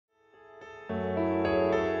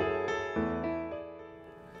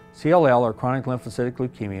CLL, or chronic lymphocytic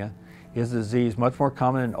leukemia, is a disease much more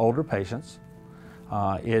common in older patients.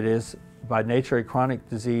 It is by nature a chronic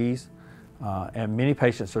disease, and many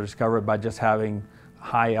patients are discovered by just having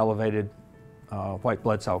high elevated white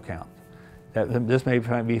blood cell count. This may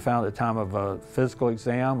be found at the time of a physical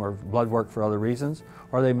exam or blood work for other reasons,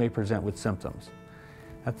 or they may present with symptoms.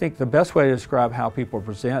 I think the best way to describe how people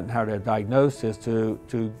present and how they're diagnosed is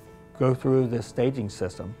to go through this staging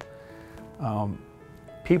system.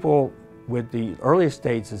 People with the earliest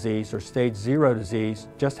stage disease or stage 0 disease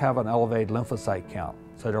just have an elevated lymphocyte count.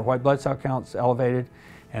 So their white blood cell count's elevated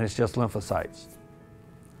and it's just lymphocytes.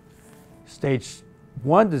 Stage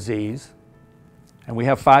 1 disease, and we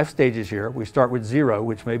have 5 stages here. We start with 0,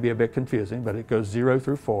 which may be a bit confusing, but it goes 0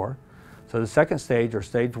 through 4. So the second stage, or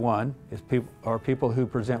stage 1, is people who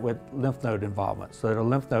present with lymph node involvement. So their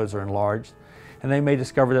lymph nodes are enlarged, and they may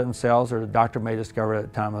discover that themselves, or the doctor may discover it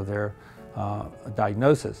at the time of their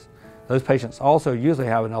diagnosis. Those patients also usually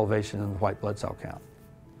have an elevation in the white blood cell count.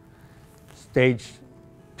 Stage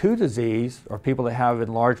 2 disease are people that have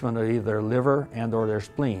enlargement of either their liver and or their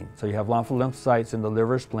spleen. So you have lymphocytes in the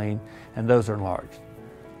liver, spleen, and those are enlarged.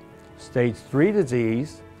 Stage 3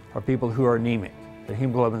 disease are people who are anemic. Their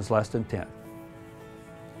hemoglobin is less than 10.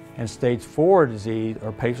 And stage 4 disease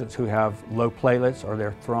are patients who have low platelets or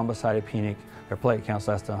they're thrombocytopenic, their platelet count's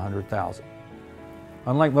less than 100,000.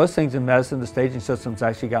 Unlike most things in medicine, the staging system's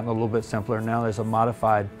actually gotten a little bit simpler. Now there's a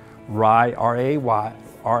modified RAI,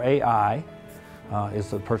 R-A-I, is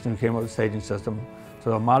the person who came up with the staging system.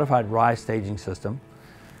 So a modified RAI staging system,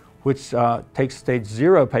 which takes stage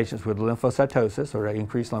 0 patients with lymphocytosis, or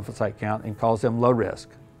increased lymphocyte count, and calls them low risk.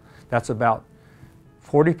 That's about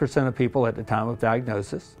 40% of people at the time of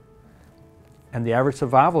diagnosis. And the average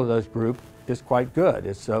survival of those group is quite good.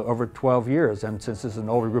 It's over 12 years, and since it's an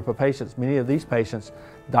older group of patients, many of these patients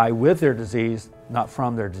die with their disease, not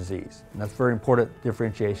from their disease. And that's a very important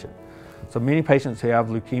differentiation. So many patients who have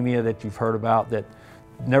leukemia that you've heard about that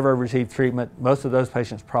never received treatment, most of those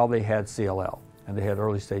patients probably had CLL, and they had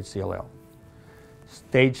early stage CLL.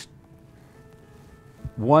 Stage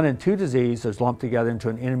 1 and 2 disease is lumped together into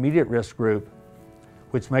an intermediate risk group,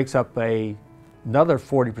 which makes up another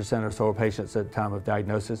 40% or so of patients at the time of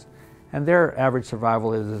diagnosis, and their average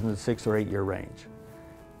survival is in the 6 or 8 year range.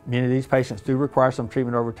 Many of these patients do require some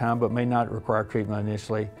treatment over time, but may not require treatment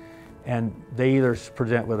initially, and they either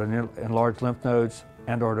present with enlarged lymph nodes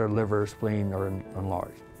and or their liver or spleen are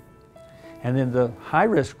enlarged. And then the high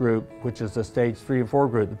risk group, which is the stage 3 and 4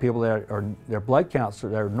 group, the people that their blood counts,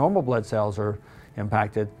 their normal blood cells are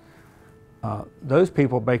impacted, those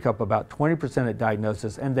people make up about 20% at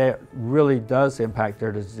diagnosis, and that really does impact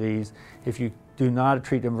their disease. If you do not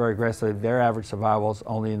treat them very aggressively, their average survival is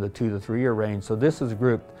only in the 2 to 3 year range. So this is a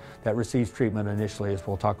group that receives treatment initially, as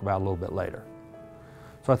we'll talk about a little bit later.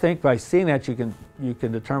 So I think by seeing that, you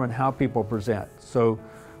can determine how people present. So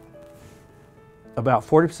about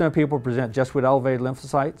 40% of people present just with elevated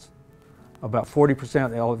lymphocytes, about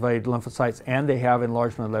 40% elevated lymphocytes, and they have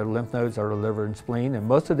enlargement of their lymph nodes or the liver and spleen, and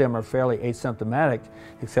most of them are fairly asymptomatic,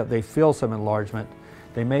 except they feel some enlargement.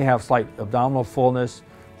 They may have slight abdominal fullness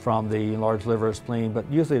from the enlarged liver or spleen, but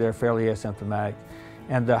usually they're fairly asymptomatic.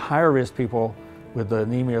 And the higher risk people with the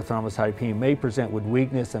anemia or thrombocytopenia may present with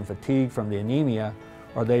weakness and fatigue from the anemia,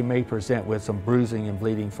 or they may present with some bruising and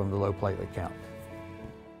bleeding from the low platelet count.